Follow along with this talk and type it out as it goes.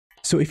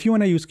So if you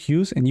want to use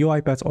queues in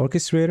UiPath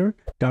Orchestrator,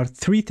 there are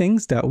 3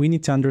 things that we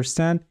need to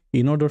understand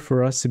in order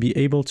for us to be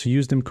able to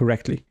use them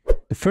correctly.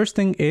 The first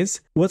thing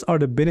is, what are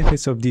the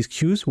benefits of these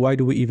queues? Why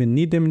do we even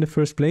need them in the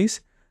first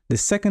place? The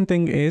second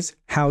thing is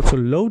how to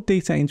load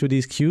data into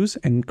these queues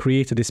and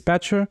create a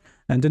dispatcher.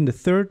 And then the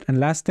third and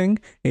last thing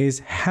is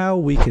how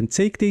we can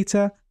take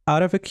data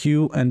out of a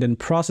queue and then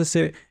process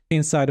it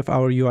inside of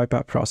our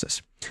UiPath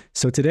process.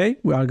 So today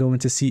we are going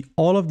to see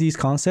all of these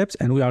concepts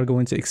and we are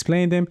going to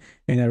explain them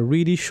in a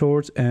really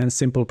short and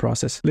simple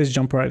process. Let's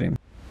jump right in.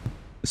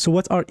 So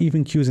what are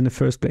even queues in the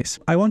first place?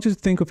 I want you to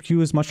think of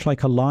queues much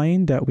like a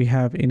line that we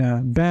have in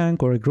a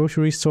bank or a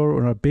grocery store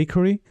or a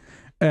bakery.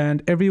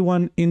 And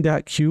everyone in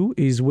that queue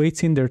is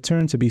waiting their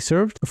turn to be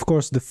served. Of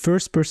course, the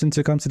first person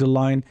to come to the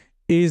line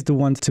is the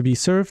one to be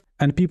served,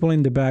 and people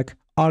in the back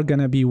are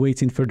gonna be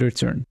waiting for their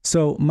turn.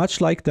 So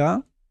much like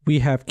that, we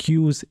have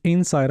queues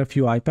inside of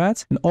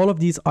UiPath, and all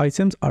of these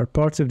items are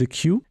parts of the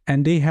queue,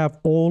 and they have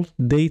all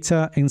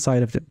data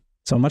inside of them.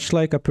 So much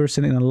like a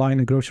person in a line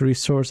in grocery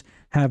stores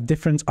have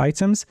different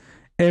items,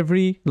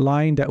 every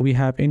line that we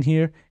have in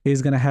here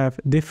is gonna have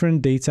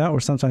different data, or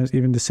sometimes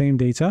even the same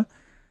data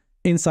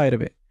inside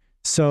of it.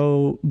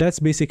 So that's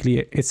basically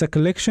it. It's a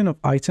collection of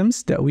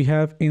items that we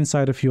have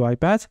inside of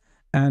UiPath,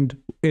 and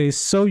it is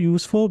so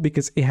useful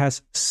because it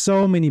has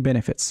so many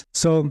benefits.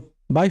 So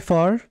by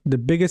far, the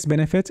biggest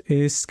benefit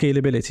is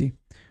scalability.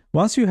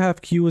 Once you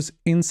have queues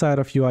inside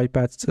of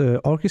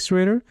UiPath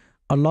Orchestrator,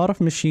 a lot of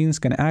machines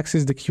can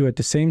access the queue at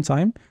the same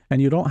time,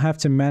 and you don't have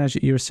to manage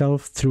it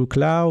yourself through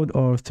cloud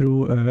or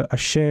through a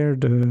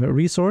shared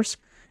resource.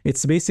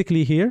 It's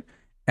basically here,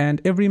 and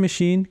every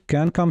machine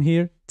can come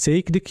here,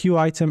 take the queue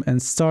item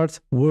and start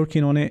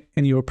working on it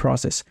in your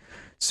process.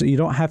 So you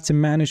don't have to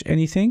manage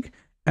anything,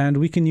 and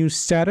we can use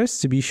status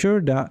to be sure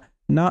that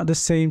not the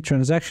same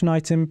transaction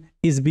item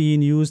is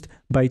being used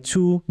by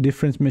 2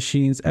 different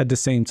machines at the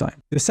same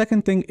time. The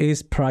second thing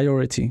is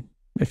priority.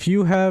 If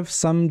you have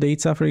some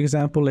data, for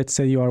example, let's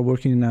say you are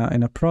working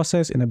in a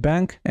process in a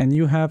bank and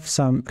you have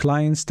some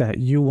clients that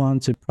you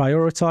want to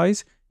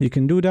prioritize, you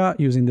can do that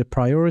using the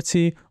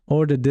priority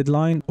or the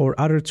deadline or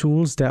other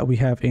tools that we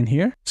have in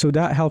here. So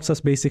that helps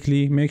us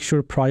basically make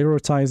sure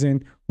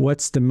prioritizing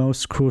what's the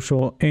most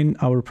crucial in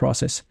our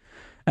process.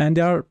 And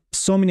there are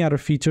so many other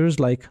features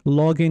like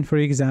logging, for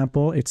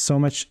example. It's so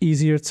much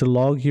easier to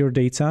log your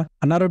data.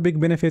 Another big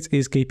benefit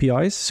is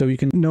KPIs. So you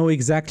can know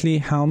exactly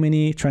how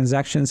many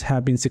transactions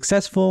have been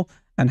successful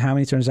and how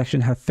many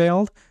transactions have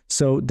failed.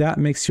 So that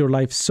makes your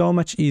life so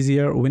much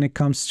easier when it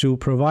comes to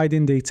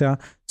providing data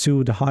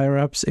to the higher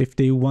ups if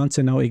they want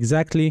to know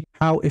exactly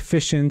how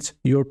efficient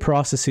your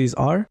processes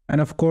are.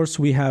 And of course,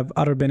 we have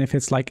other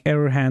benefits like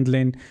error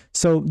handling.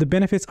 So the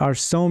benefits are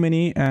so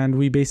many and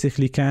we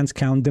basically can't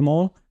count them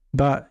all.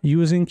 But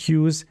using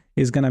queues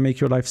is going to make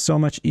your life so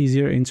much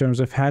easier in terms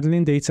of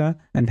handling data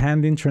and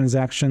handling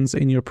transactions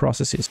in your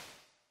processes.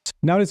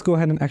 Now let's go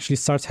ahead and actually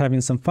start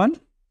having some fun.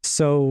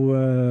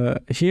 So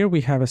here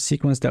we have a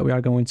sequence that we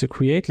are going to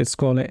create. Let's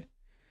call it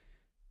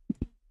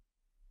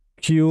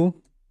queue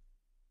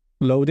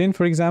loading,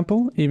 for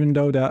example, even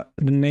though the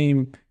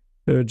name,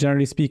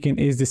 generally speaking,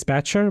 is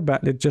dispatcher,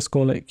 but let's just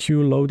call it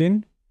queue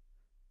loading.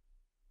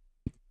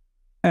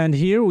 And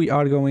here we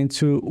are going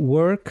to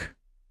work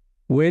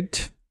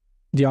with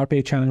the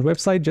RPA Challenge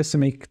website just to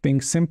make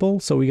things simple.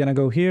 So we're going to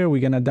go here, we're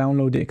going to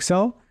download the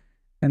Excel,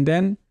 and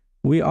then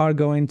we are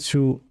going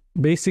to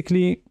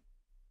basically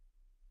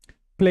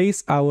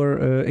place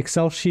our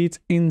Excel sheet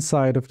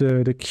inside of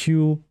the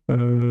queue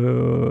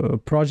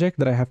project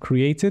that I have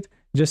created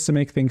just to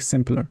make things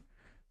simpler.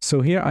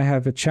 So here I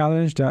have a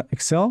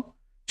challenge.excel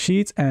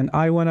sheet, and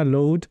I want to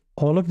load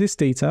all of this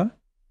data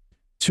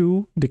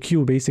to the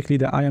queue basically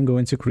that I am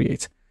going to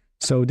create.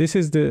 So this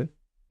is the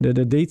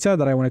data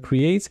that I want to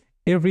create.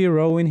 Every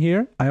row in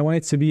here, I want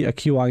it to be a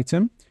queue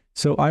item.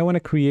 So I want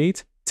to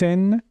create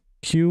 10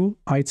 queue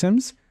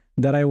items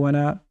that I want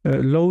to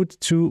load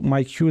to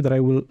my queue that I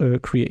will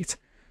create.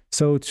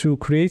 So to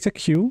create a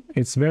queue,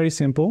 it's very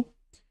simple.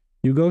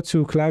 You go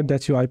to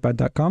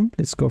cloud.uipath.com.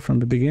 Let's go from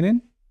the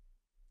beginning.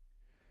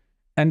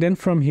 And then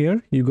from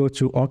here, you go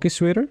to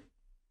Orchestrator.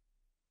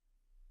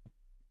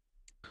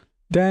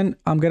 Then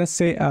I'm going to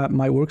say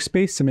my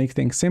workspace to make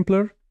things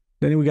simpler.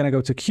 Then we're going to go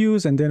to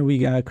queues, and then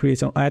we're going to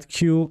create an add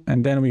queue,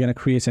 and then we're going to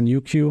create a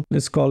new queue.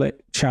 Let's call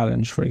it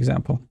challenge, for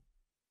example.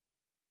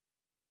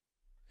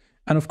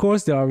 And of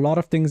course, there are a lot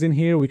of things in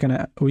here. We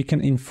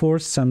can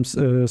enforce some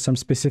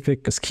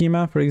specific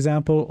schema, for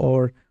example,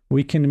 or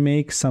we can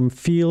make some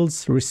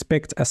fields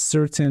respect a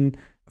certain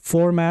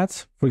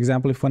format. For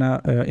example, if we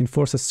want to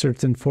enforce a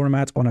certain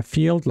format on a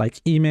field like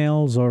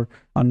emails or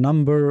a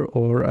number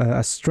or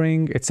a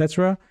string,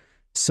 etc.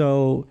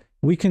 So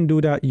we can do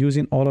that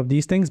using all of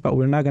these things, but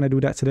we're not going to do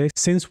that today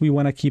since we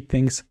want to keep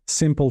things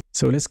simple.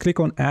 So let's click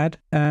on add.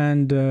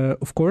 And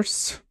of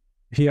course,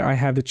 here I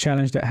have the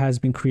challenge that has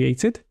been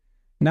created.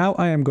 Now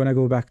I am going to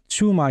go back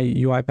to my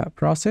UiPath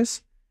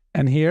process,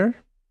 and here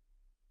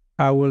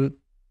I will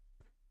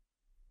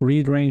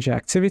read range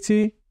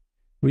activity,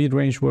 read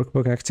range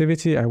workbook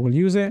activity. I will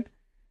use it.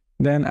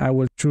 Then I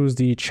will choose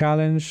the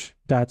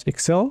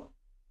challenge.excel.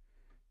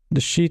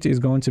 The sheet is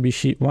going to be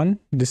sheet 1.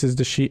 This is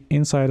the sheet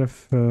inside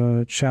of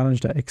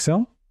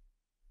challenge.excel,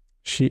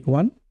 sheet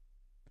 1.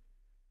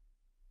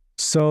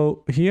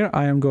 So here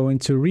I am going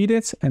to read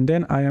it, and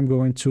then I am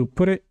going to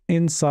put it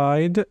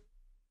inside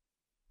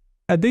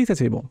a data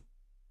table.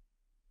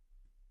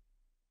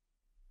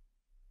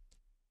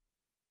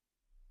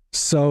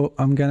 So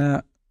I'm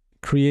gonna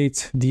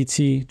create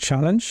DT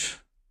challenge.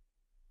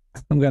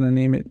 I'm gonna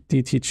name it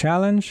DT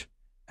challenge.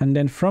 And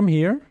then from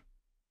here,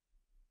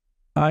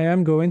 I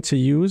am going to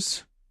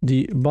use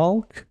the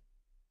bulk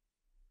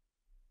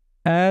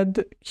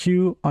add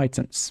queue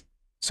items.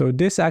 So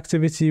this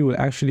activity will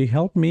actually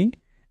help me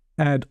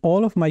add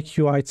all of my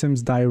queue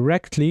items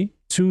directly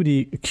to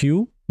the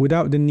queue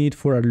without the need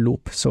for a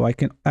loop. So I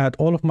can add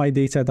all of my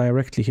data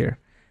directly here.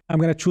 I'm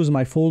going to choose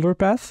my folder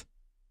path.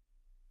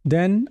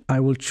 Then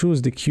I will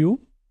choose the queue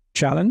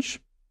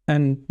challenge.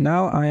 And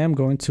now I am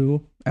going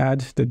to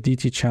add the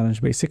DT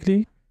challenge.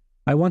 Basically,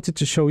 I wanted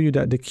to show you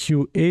that the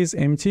queue is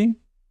empty.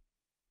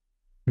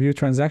 View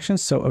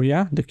transactions. So, oh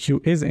yeah, the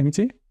queue is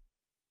empty.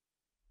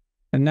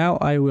 And now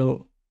I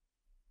will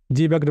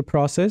debug the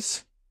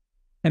process,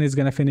 and it's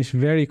going to finish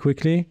very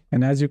quickly.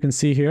 And as you can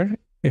see here,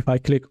 if I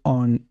click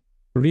on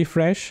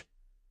refresh,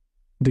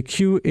 the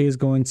queue is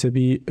going to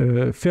be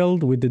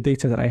filled with the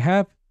data that I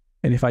have.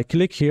 And if I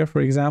click here,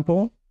 for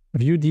example,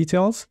 view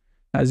details,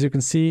 as you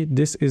can see,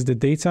 this is the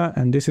data,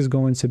 and this is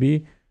going to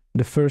be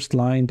the first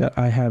line that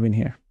I have in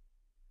here.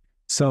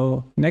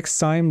 So next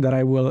time that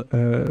I will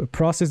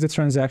process the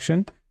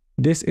transaction,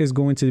 this is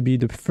going to be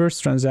the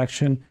first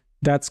transaction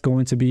that's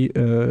going to be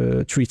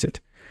treated.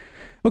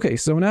 Okay,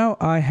 so now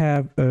I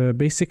have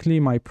basically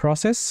my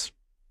process,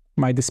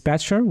 my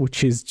dispatcher,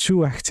 which is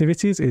 2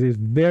 activities. It is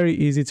very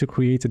easy to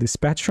create a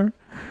dispatcher.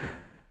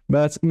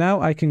 But now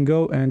I can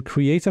go and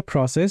create a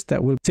process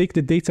that will take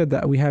the data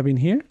that we have in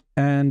here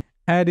and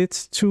add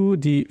it to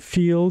the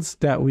fields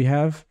that we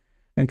have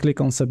and click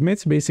on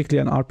submit, basically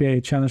an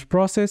RPA challenge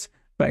process.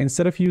 But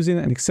instead of using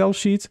an Excel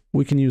sheet,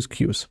 we can use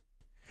queues.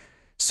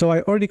 So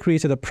I already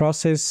created a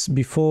process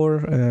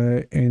before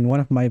in one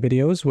of my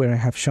videos where I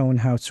have shown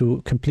how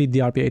to complete the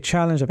RPA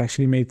challenge. I've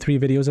actually made 3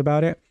 videos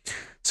about it.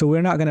 So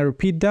we're not going to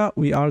repeat that.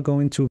 We are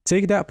going to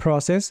take that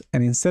process,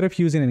 and instead of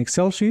using an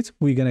Excel sheet,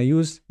 we're going to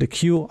use the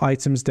queue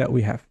items that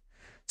we have.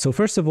 So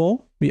first of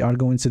all, we are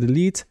going to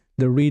delete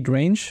the read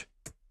range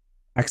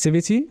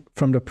activity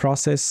from the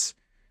process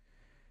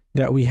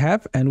that we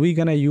have, and we're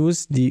going to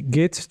use the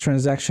get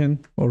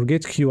transaction or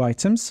get queue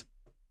items.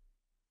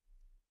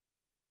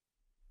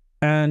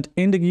 And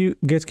in the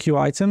get queue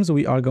items,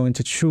 we are going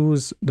to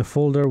choose the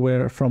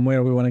folder from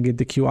where we want to get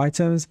the queue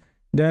items.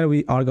 Then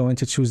we are going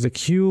to choose the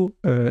queue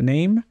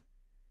name.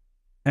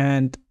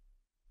 And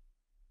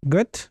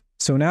good.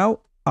 So now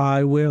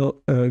I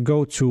will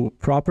go to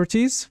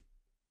properties.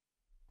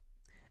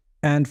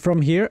 And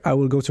from here, I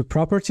will go to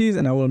properties,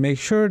 and I will make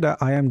sure that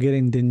I am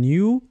getting the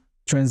new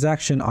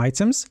transaction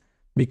items,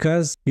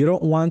 because you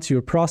don't want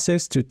your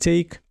process to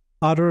take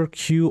other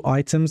queue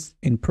items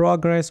in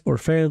progress or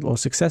failed or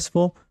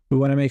successful. We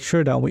want to make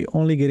sure that we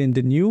only get in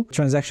the new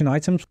transaction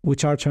items,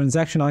 which are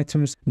transaction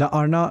items that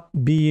are not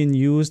being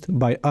used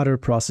by other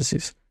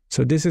processes.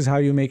 So this is how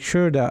you make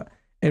sure that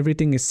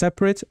everything is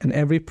separate and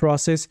every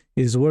process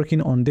is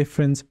working on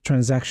different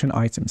transaction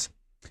items.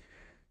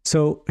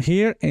 So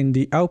here in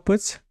the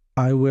output,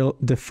 I will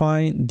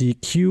define the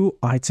queue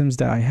items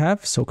that I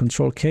have. So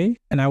Control K,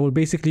 and I will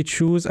basically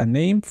choose a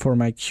name for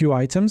my queue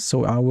items.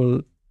 So I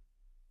will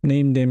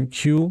name them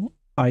queue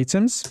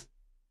items.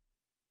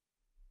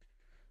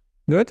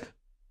 Good.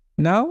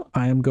 Now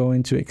I am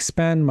going to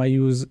expand my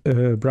use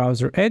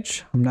browser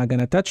edge. I'm not going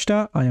to touch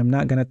that. I am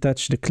not going to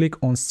touch the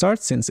click on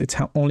start since it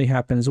only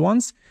happens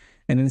once.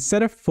 And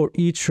instead of for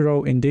each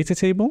row in data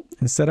table,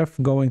 instead of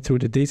going through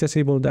the data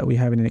table that we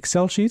have in an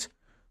Excel sheet,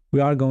 we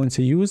are going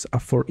to use a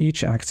for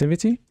each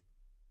activity.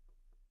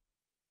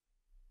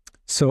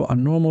 So a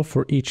normal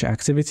for each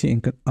activity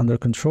under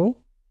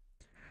control.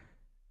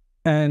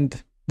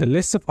 And the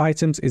list of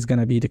items is going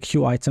to be the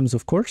queue items,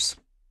 of course.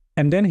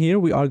 And then here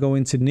we are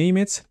going to name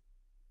it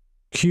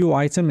queue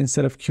item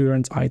instead of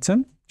current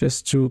item,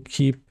 just to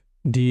keep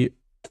the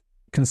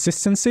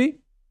consistency.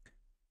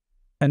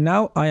 And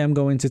now I am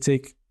going to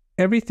take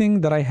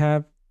everything that I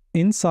have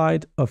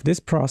inside of this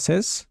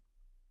process.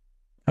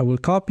 I will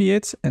copy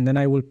it, and then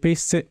I will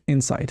paste it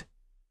inside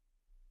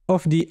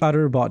of the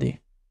other body.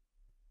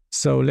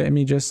 So let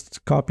me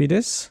just copy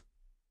this.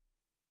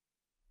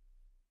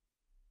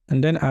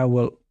 And then I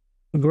will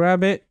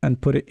grab it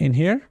and put it in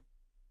here.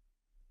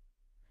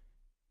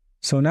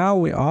 So now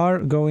we are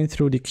going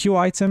through the queue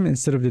item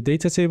instead of the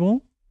data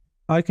table.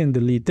 I can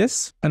delete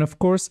this, and of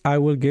course I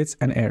will get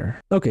an error.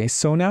 Okay,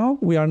 so now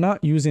we are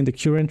not using the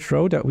current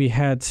row that we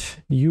had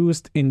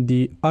used in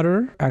the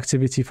other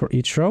activity for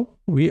each row.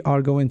 We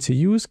are going to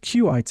use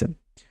queue item.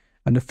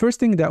 And the first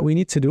thing that we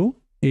need to do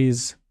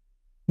is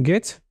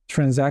get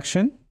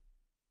transaction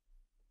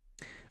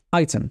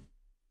item,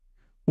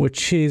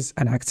 which is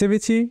an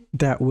activity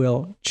that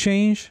will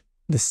change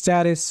the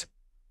status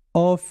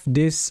of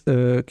this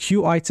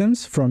queue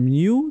items from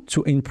new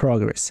to in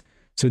progress.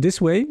 So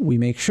this way we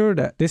make sure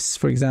that this,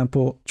 for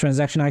example,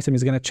 transaction item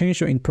is going to change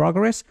to in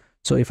progress.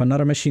 So if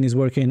another machine is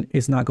working,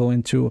 it's not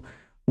going to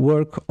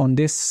work on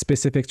this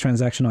specific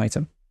transaction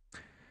item.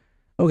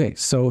 Okay,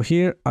 so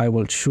here I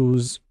will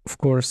choose, of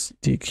course,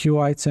 the queue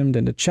item,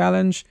 then the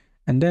challenge,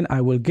 and then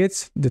I will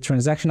get the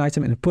transaction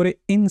item and put it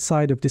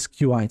inside of this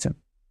queue item.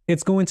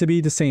 It's going to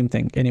be the same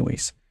thing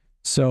anyways.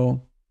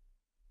 So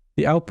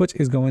the output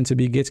is going to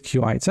be get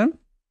queue item.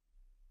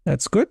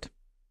 That's good.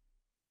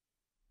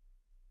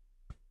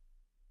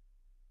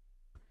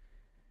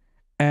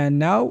 And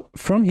now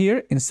from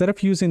here, instead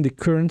of using the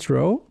current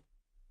row,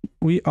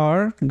 we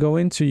are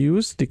going to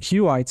use the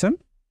queue item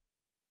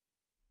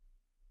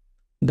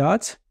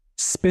dot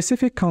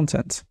specific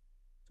content.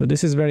 So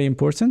this is very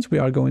important. We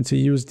are going to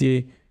use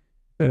the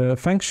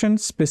function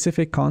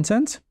specific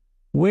content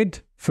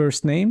with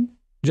first name,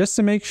 just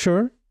to make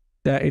sure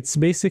that it's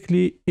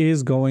basically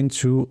is going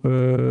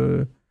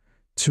to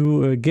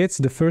get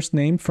the first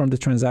name from the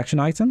transaction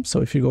item.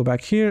 So if you go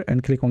back here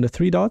and click on the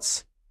three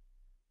dots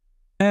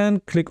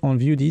and click on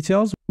view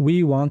details,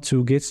 we want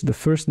to get the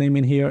first name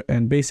in here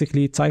and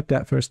basically type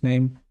that first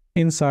name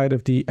inside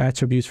of the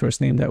attribute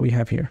first name that we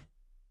have here.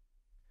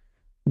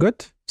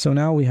 Good. So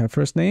now we have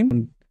first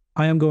name.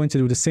 I am going to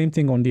do the same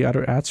thing on the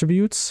other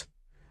attributes,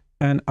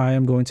 and I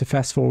am going to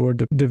fast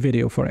forward the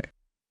video for it.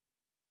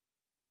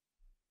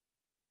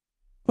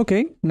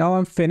 Okay, now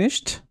I'm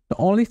finished. The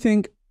only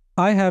thing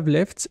I have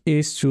left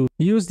is to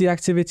use the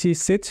activity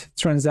set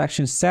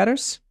transaction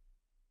status.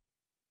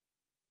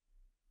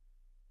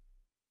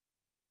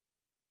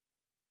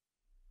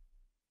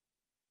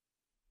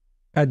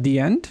 At the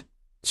end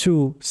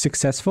to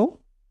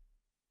successful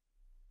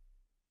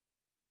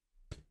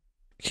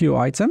queue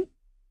item.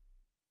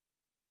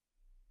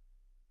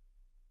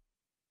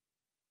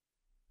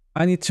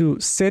 I need to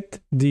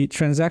set the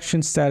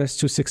transaction status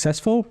to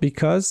successful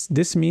because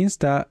this means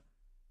that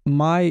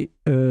my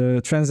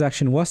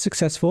transaction was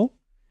successful.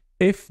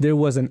 If there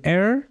was an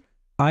error,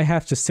 I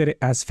have to set it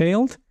as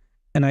failed,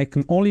 and I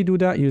can only do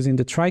that using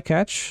the try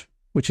catch,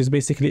 which is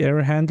basically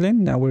error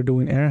handling. Now we're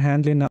doing error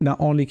handling, not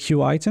only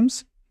queue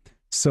items.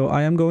 So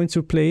I am going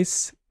to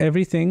place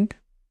everything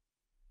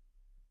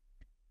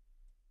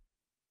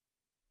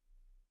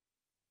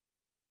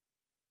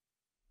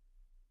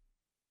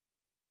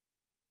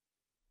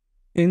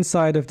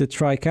inside of the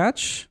try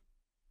catch,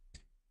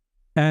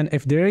 and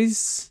if there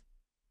is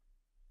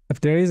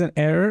an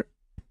error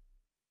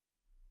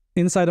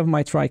inside of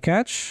my try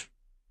catch,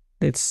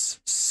 let's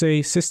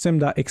say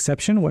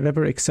system.exception,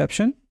 whatever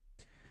exception,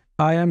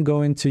 I am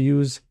going to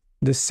use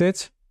the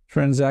set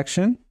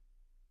transaction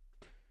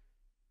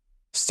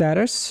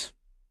status,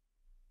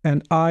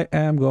 and I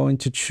am going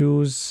to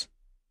choose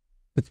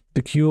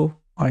the queue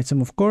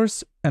item, of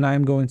course, and I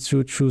am going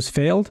to choose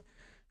failed,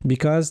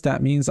 because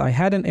that means I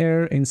had an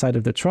error inside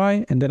of the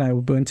try, and then I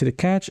will go into the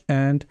catch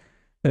and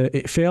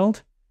it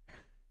failed,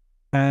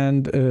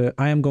 and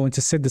I am going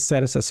to set the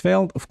status as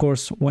failed. Of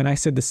course, when I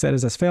set the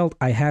status as failed,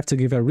 I have to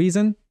give a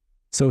reason.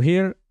 So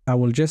here I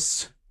will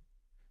just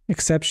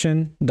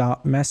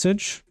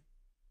exception.message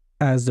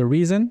as the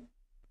reason.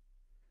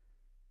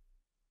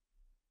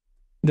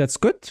 That's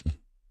good.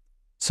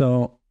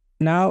 So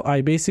now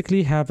I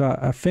basically have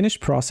a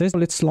finished process.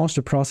 Let's launch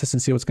the process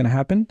and see what's going to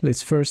happen.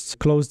 Let's first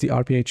close the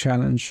RPA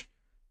challenge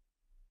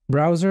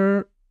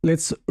browser.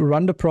 Let's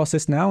run the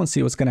process now and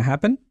see what's going to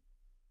happen.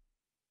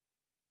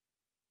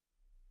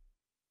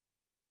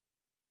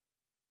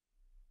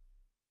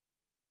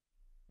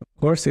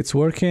 Of course, it's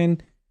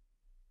working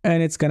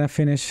and it's going to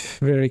finish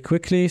very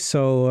quickly.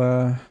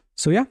 So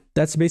yeah,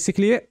 that's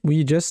basically it.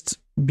 We just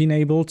been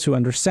able to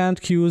understand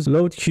queues,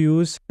 load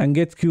queues, and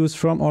get queues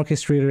from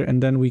Orchestrator,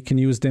 and then we can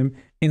use them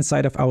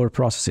inside of our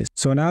processes.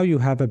 So now you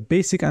have a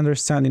basic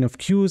understanding of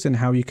queues and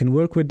how you can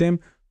work with them.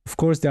 Of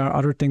course, there are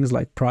other things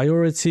like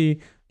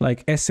priority,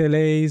 like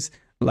SLAs,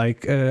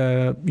 like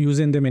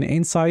using them in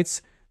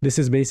insights. This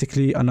is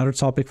basically another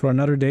topic for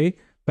another day.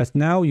 But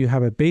now you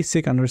have a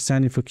basic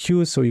understanding for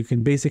queues, so you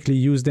can basically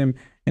use them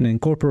and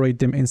incorporate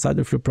them inside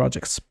of your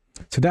projects.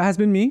 So that has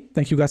been me.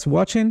 Thank you guys for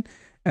watching,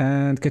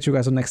 and catch you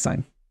guys on next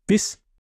time. Peace.